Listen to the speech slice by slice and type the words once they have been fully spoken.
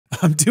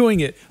I'm doing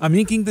it. I'm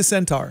inking the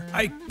Centaur.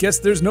 I guess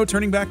there's no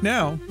turning back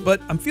now,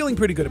 but I'm feeling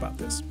pretty good about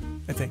this,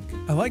 I think.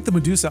 I like the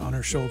Medusa on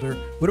her shoulder.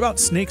 What about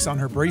snakes on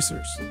her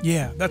bracers?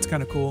 Yeah, that's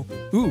kind of cool.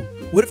 Ooh,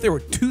 what if there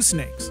were 2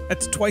 snakes?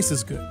 That's twice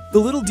as good. The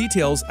little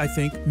details, I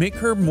think, make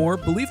her more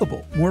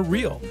believable, more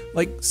real.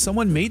 Like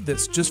someone made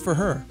this just for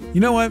her. You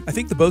know what? I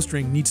think the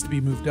bowstring needs to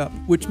be moved up,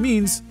 which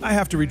means I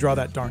have to redraw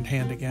that darned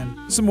hand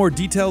again. Some more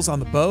details on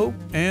the bow,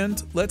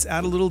 and let's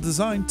add a little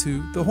design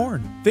to the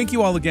horn. Thank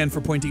you all again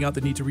for pointing out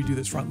the need to redo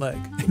this front leg.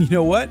 And you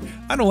know what?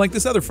 I don't like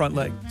this other front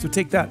leg, so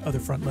take that other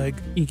front leg.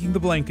 Inking the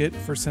blanket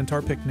for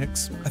Centaur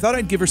picnics. I thought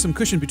I'd give her some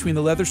cushion between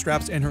the leather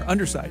straps and her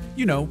underside.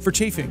 You know, for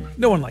chafing.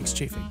 No one likes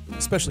chafing,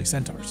 especially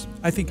centaurs.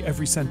 I think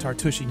every centaur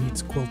tushy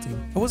needs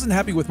quilting. I wasn't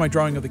happy with my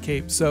drawing of the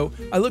cape, so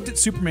I looked at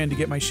Superman to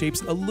get my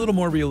shapes a little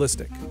more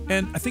realistic.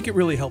 And I think it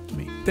really helped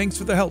me. Thanks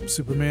for the help,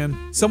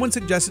 Superman. Someone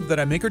suggested that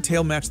I make her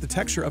tail match the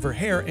texture of her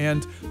hair,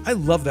 and I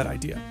love that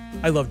idea.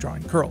 I love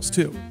drawing curls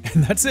too.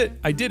 And that's it.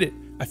 I did it.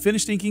 I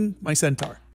finished inking my Centaur.